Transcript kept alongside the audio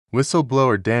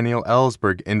Whistleblower Daniel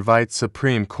Ellsberg invites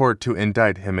Supreme Court to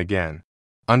indict him again.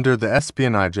 Under the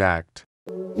Espionage Act.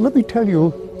 Let me tell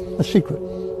you a secret.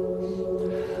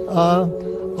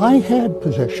 I had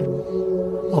possession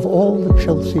of all the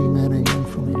Chelsea Manning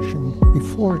information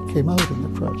before it came out in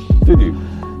the press. Did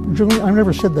you? I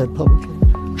never said that publicly.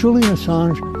 Julian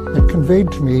Assange had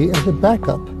conveyed to me as a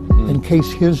backup in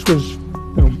case his was,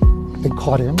 they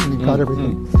caught him and he got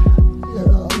everything.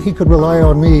 He could rely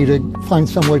on me to find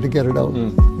some way to get it out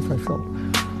if I felt.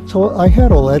 So I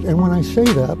had all that, and when I say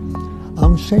that,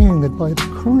 I'm saying that by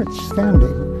the current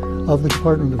standing of the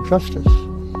Department of Justice,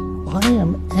 I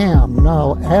am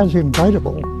now as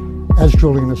indictable as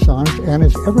Julian Assange and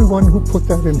as everyone who put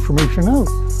that information out.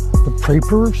 The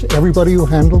papers, everybody who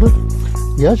handled it.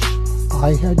 Yes,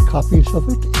 I had copies of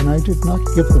it, and I did not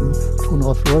give them to an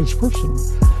authorized person.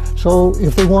 So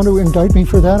if they want to indict me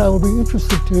for that, I will be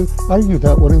interested to argue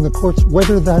that one in the courts,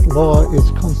 whether that law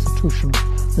is constitutional.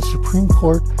 The Supreme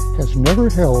Court has never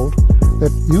held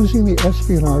that using the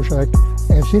Espionage Act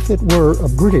as if it were a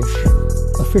British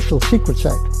Official Secrets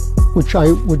Act, which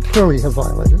I would clearly have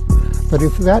violated, but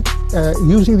if that,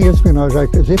 using the Espionage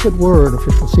Act as if it were an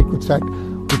Official Secrets Act,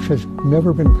 which has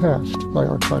never been passed by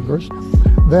our Congress,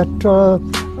 that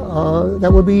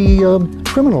would be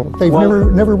criminal. They've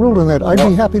never ruled on that. I'd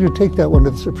be happy to take that one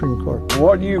to the Supreme Court.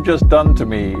 What you've just done to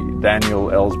me, Daniel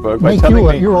Ellsberg, by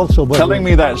telling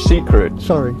me that secret.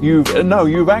 Sorry.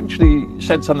 You've actually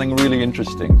said something really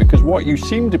interesting, because what you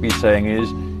seem to be saying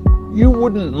is you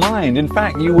wouldn't mind. In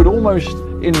fact, you would almost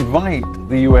invite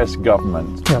the US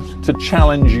government to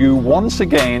challenge you once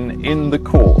again in the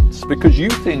courts, because you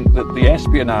think that the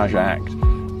Espionage Act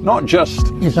not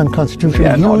just is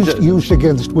unconstitutional. Used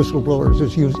against whistleblowers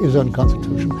is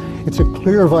unconstitutional. It's a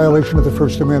clear violation of the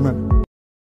First Amendment.